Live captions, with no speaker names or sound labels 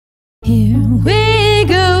Here we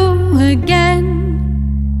go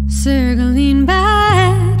again, circling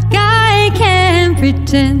back. I can't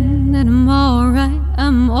pretend that I'm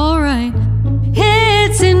alright.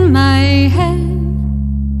 It's in my head,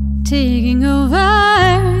 taking over.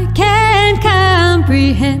 Can't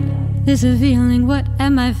comprehend this feeling. What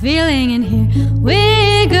am I feeling? And here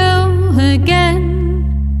we go again.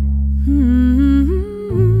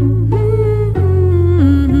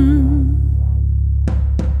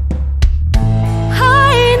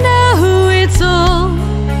 I know it's all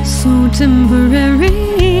so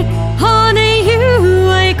temporary. On you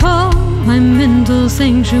I call my mental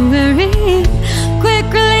sanctuary. Quick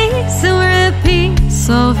release and we're at peace.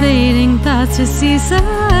 All fading thoughts to cease.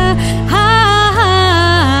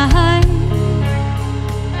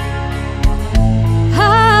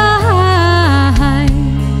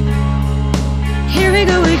 Here we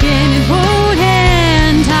go again. It won't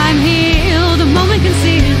end. Time healed, a moment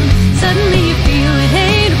concealed. Suddenly you feel it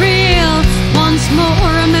ain't real. Once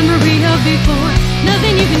more a memory of before.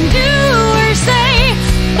 Nothing you can do or say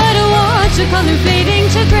but watch the color fading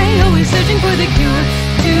to gray. Always searching for the cure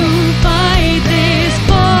to fight this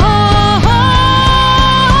war.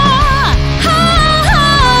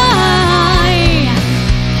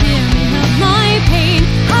 Carry up my pain,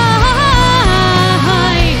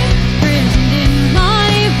 prisoned in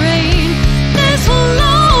my brain. This will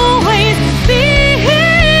always be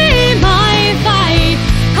my fight.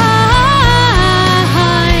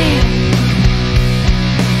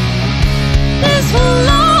 This will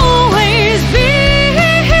always be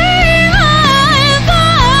my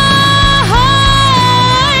fight.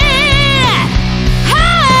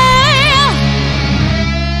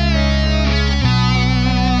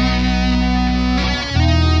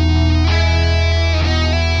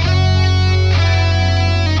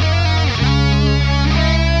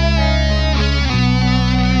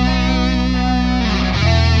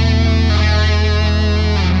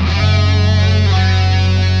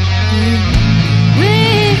 We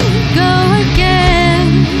go again.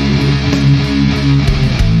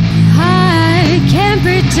 I can't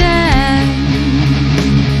pretend.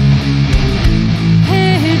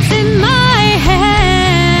 It's in my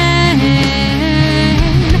head.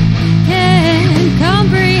 Can't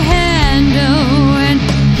comprehend. Oh, and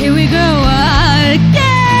here we go again.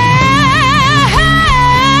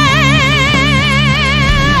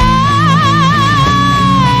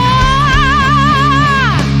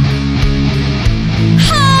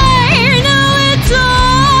 I know it's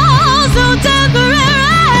all so temporary.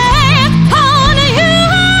 On you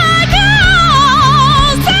I go,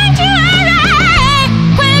 sanctuary.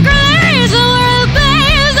 Quick release, the world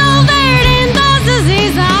plays all fading thoughts to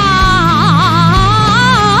cease.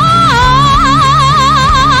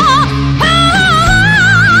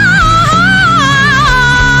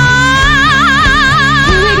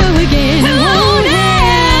 Here we go again. It won't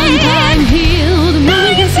end. Time healed, a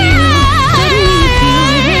moment concealed. Suddenly you feel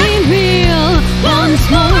it ain't real. Once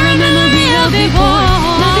more a memory of before.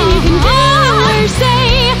 Nothing you can do or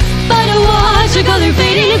say but watch the color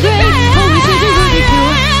fading